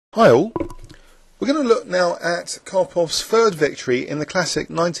Hi all, we're going to look now at Karpov's third victory in the classic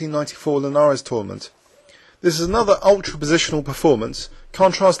 1994 Linares tournament. This is another ultra-positional performance,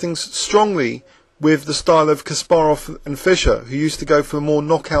 contrasting strongly with the style of Kasparov and Fischer, who used to go for more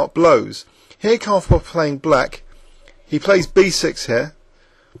knockout blows. Here Karpov playing black, he plays b6 here,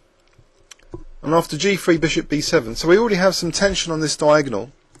 and after g3 bishop b7, so we already have some tension on this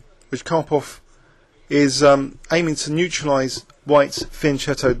diagonal, which Karpov is aiming to neutralise White's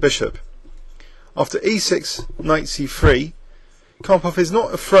fianchettoed bishop. After e6, knight c3, Karpov is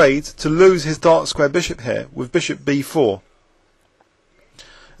not afraid to lose his dark square bishop here with bishop b4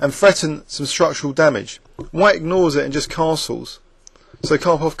 and threaten some structural damage. White ignores it and just castles. So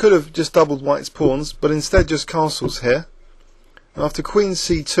Karpov could have just doubled White's pawns, but instead just castles here. And after queen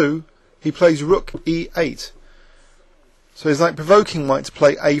c2, he plays rook e8. So he's like provoking White to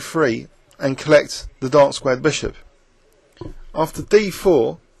play a3 and collect the dark squared bishop. After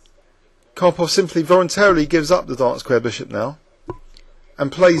d4, Karpov simply voluntarily gives up the dark square bishop now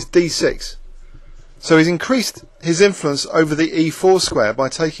and plays d6. So he's increased his influence over the e4 square by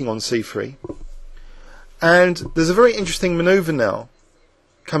taking on c3. And there's a very interesting manoeuvre now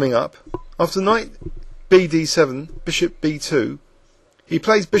coming up. After knight bd7, bishop b2, he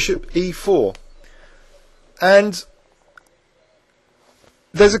plays bishop e4. And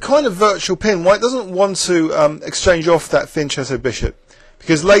there's a kind of virtual pin. White doesn't want to exchange off that fianchetto bishop,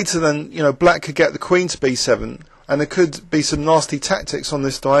 because later then, black could get the queen to b7 and there could be some nasty tactics on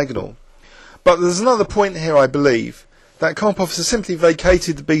this diagonal. But there's another point here, I believe, that Karpov has simply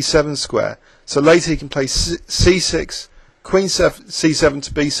vacated the b7 square, so later he can play c6, queen c7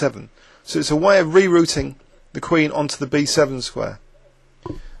 to b7. So it's a way of rerouting the queen onto the b7 square.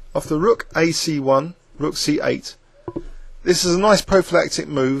 After rook ac1, rook c8, this is a nice prophylactic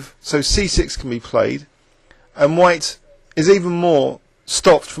move, so c6 can be played, and White is even more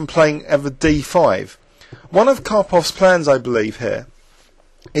stopped from playing ever d5. One of Karpov's plans, I believe, here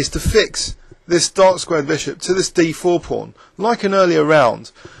is to fix this dark squared bishop to this d4 pawn, like an earlier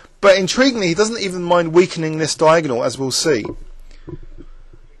round. But intriguingly, he doesn't even mind weakening this diagonal, as we'll see.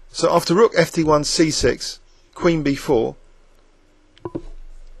 So after rook fd1 c6, queen b4,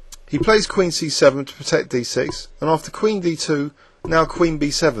 he plays queen c7 to protect d6, and after queen d2, now queen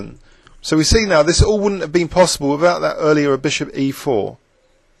b7. So we see now this all wouldn't have been possible without that earlier bishop e4.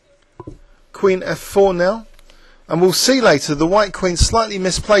 Queen f4 now, and we'll see later the white queen slightly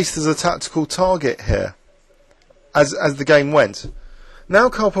misplaced as a tactical target here, as the game went. Now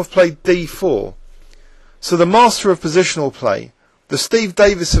Karpov played d4. So the master of positional play, the Steve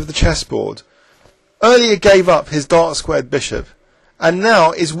Davis of the chessboard, earlier gave up his dark squared bishop, and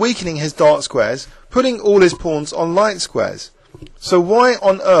now is weakening his dark squares, putting all his pawns on light squares. So why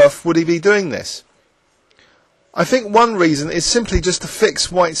on earth would he be doing this? I think one reason is simply just to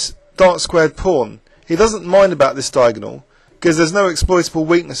fix White's dark squared pawn. He doesn't mind about this diagonal because there's no exploitable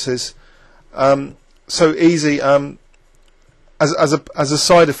weaknesses so easy as a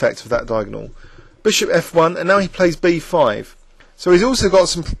side effect of that diagonal. Bishop f1, and now he plays b5. So he's also got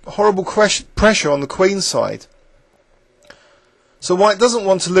some horrible pressure on the queen side. So White doesn't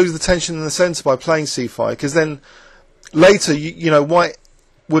want to lose the tension in the centre by playing c5, because then later, White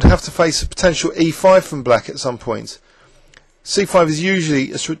would have to face a potential e5 from black at some point. c5 is usually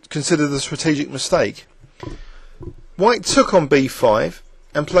considered a strategic mistake. White took on b5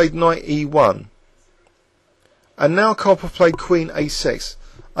 and played knight e1. And now Karpov played queen a6.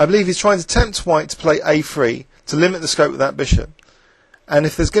 I believe he's trying to tempt White to play a3 to limit the scope of that bishop. And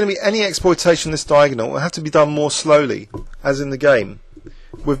if there's going to be any exploitation of this diagonal, it will have to be done more slowly, as in the game,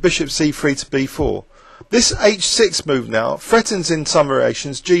 with bishop c3 to b4. This h6 move now threatens in some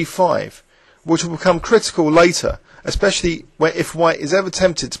variations g5, which will become critical later, especially if White is ever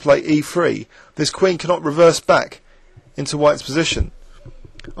tempted to play e3. This queen cannot reverse back into White's position.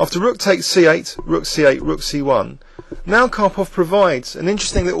 After rook takes c8, rook c8, rook c1, now Karpov provides an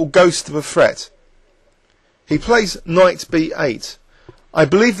interesting little ghost of a threat. He plays knight b8. I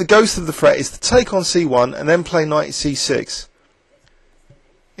believe the ghost of the threat is to take on c1 and then play knight c6,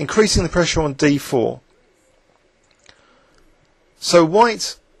 increasing the pressure on d4. So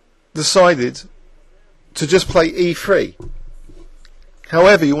White decided to just play e3.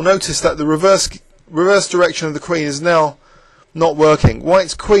 However, you'll notice that the reverse direction of the queen is now not working.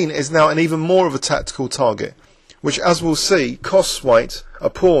 White's queen is now an even more of a tactical target, which, as we'll see, costs White a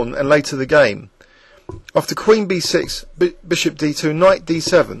pawn and later the game. After queen b6, bishop d2, knight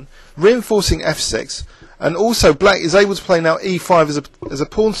d7, reinforcing f6, and also black is able to play now e5 as a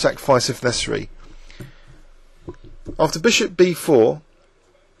pawn sacrifice if necessary. After bishop b4,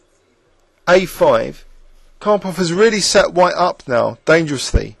 a5, Karpov has really set White up now,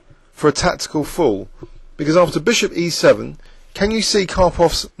 dangerously. for a tactical fall, because after bishop e7, can you see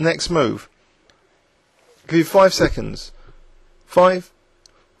Karpov's next move? I'll give you 5 seconds. 5,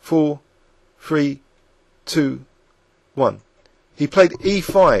 4, 3, 2, 1. He played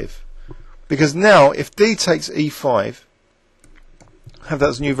e5, because now if d takes e5, have that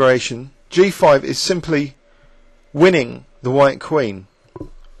as a new variation, g5 is simply winning the white queen.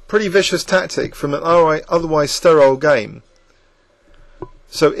 Pretty vicious tactic from an otherwise sterile game.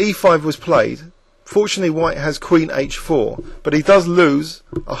 So e5 was played. Fortunately, white has queen h4, but he does lose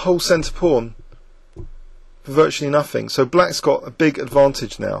a whole centre pawn for virtually nothing. So black's got a big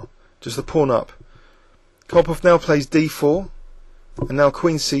advantage now, just a pawn up. Karpov now plays d4, and now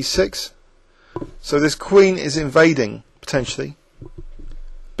queen c6. So this queen is invading, potentially.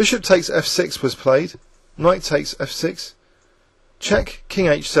 Bishop takes f6 was played. Knight takes f6. Check, king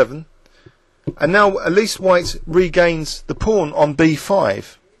h7. And now at least white regains the pawn on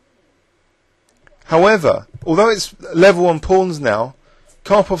b5. However, although it's level on pawns now,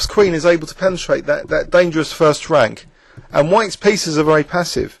 Karpov's queen is able to penetrate that dangerous first rank, and white's pieces are very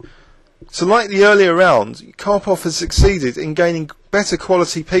passive. So like the earlier round, Karpov has succeeded in gaining better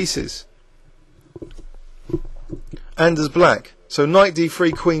quality pieces. And as black. So knight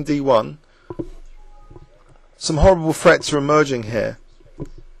d3, queen d1. Some horrible threats are emerging here.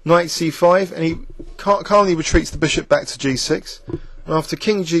 Knight c5, and he calmly retreats the bishop back to g6. And after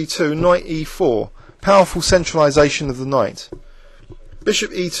king g2, knight e4. Powerful centralisation of the knight.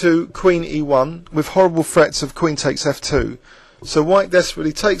 Bishop e2, queen e1, with horrible threats of queen takes f2. So white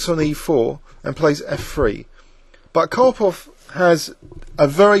desperately takes on e4 and plays f3. But Karpov has a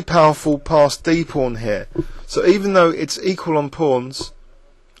very powerful passed d pawn here. So even though it's equal on pawns,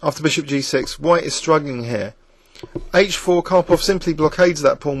 after bishop g6, white is struggling here. h4, Karpov simply blockades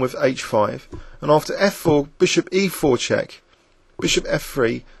that pawn with h5. And after f4, bishop e4 check. Bishop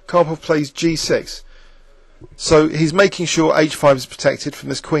f3, Karpov plays g6. So he's making sure h5 is protected from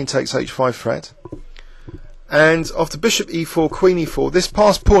this queen takes h5 threat. And after bishop e4, queen e4, this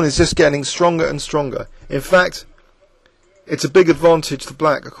passed pawn is just getting stronger and stronger. In fact, it's a big advantage to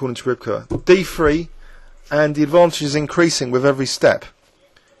black, according to Rybka. d3, and the advantage is increasing with every step.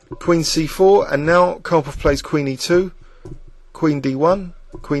 Queen c4, and now Karpov plays queen e2, queen d1,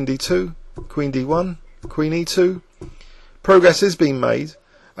 queen d2, queen d1, queen e2. Progress is being made.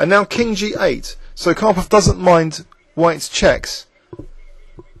 And now king g8. So Karpov doesn't mind white's checks.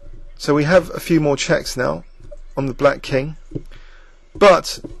 So we have a few more checks now on the black king.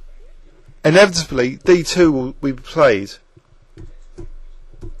 But inevitably d2 will be played.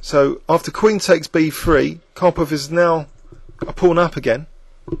 So after queen takes b3, Karpov is now a pawn up again.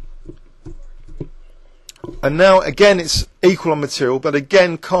 And now again it's equal on material, but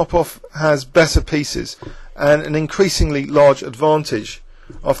again Karpov has better pieces and an increasingly large advantage.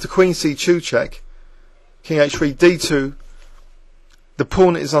 After queen c2 check, king h3, d2, the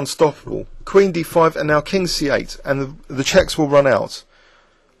pawn is unstoppable. Queen d5 and now king c8, and the checks will run out.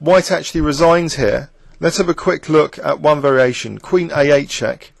 White actually resigns here. Let's have a quick look at one variation. Queen a8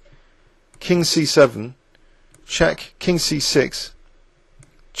 check, king c7, check, king c6,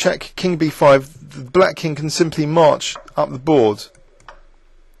 check, king b5. The black king can simply march up the board.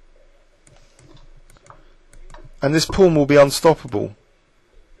 And this pawn will be unstoppable.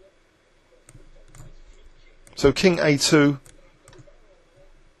 So king a2,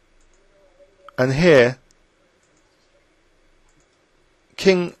 and here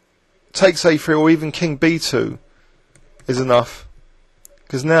king takes a3 or even king b2 is enough,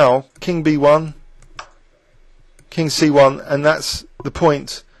 because now king b1, king c1, and that's the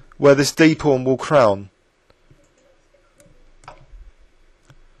point where this d pawn will crown.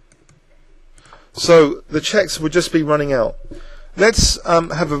 So the checks would just be running out. Let's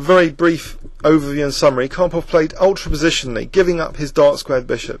have a very brief overview and summary. Karpov played ultra positionally, giving up his dark squared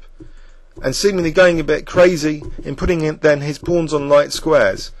bishop, and seemingly going a bit crazy in putting in then his pawns on light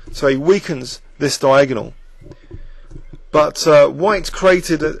squares. So he weakens this diagonal. But white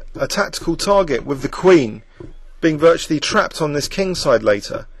created a tactical target with the queen being virtually trapped on this king side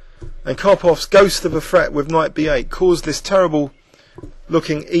later. And Karpov's ghost of a threat with knight b8 caused this terrible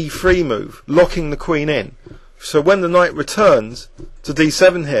looking e3 move, locking the queen in. So when the knight returns to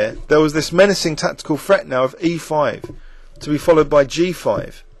d7 here, there was this menacing tactical threat now of e5, to be followed by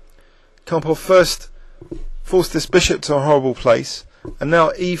g5. Karpov first forced this bishop to a horrible place, and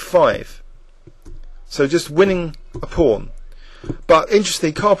now e5. So just winning a pawn. But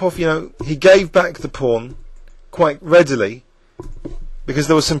interestingly, Karpov, he gave back the pawn quite readily, because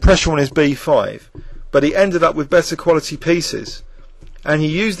there was some pressure on his b5, but he ended up with better quality pieces, and he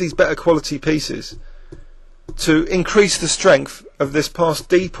used these better quality pieces to increase the strength of this passed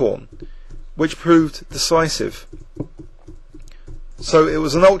D pawn, which proved decisive. So it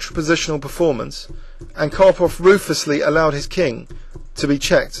was an ultra positional performance, and Karpov ruthlessly allowed his king to be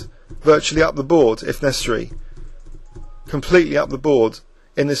checked virtually up the board if necessary, completely up the board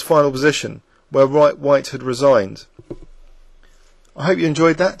in this final position where white had resigned. I hope you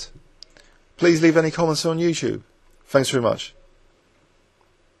enjoyed that. Please leave any comments on YouTube. Thanks very much.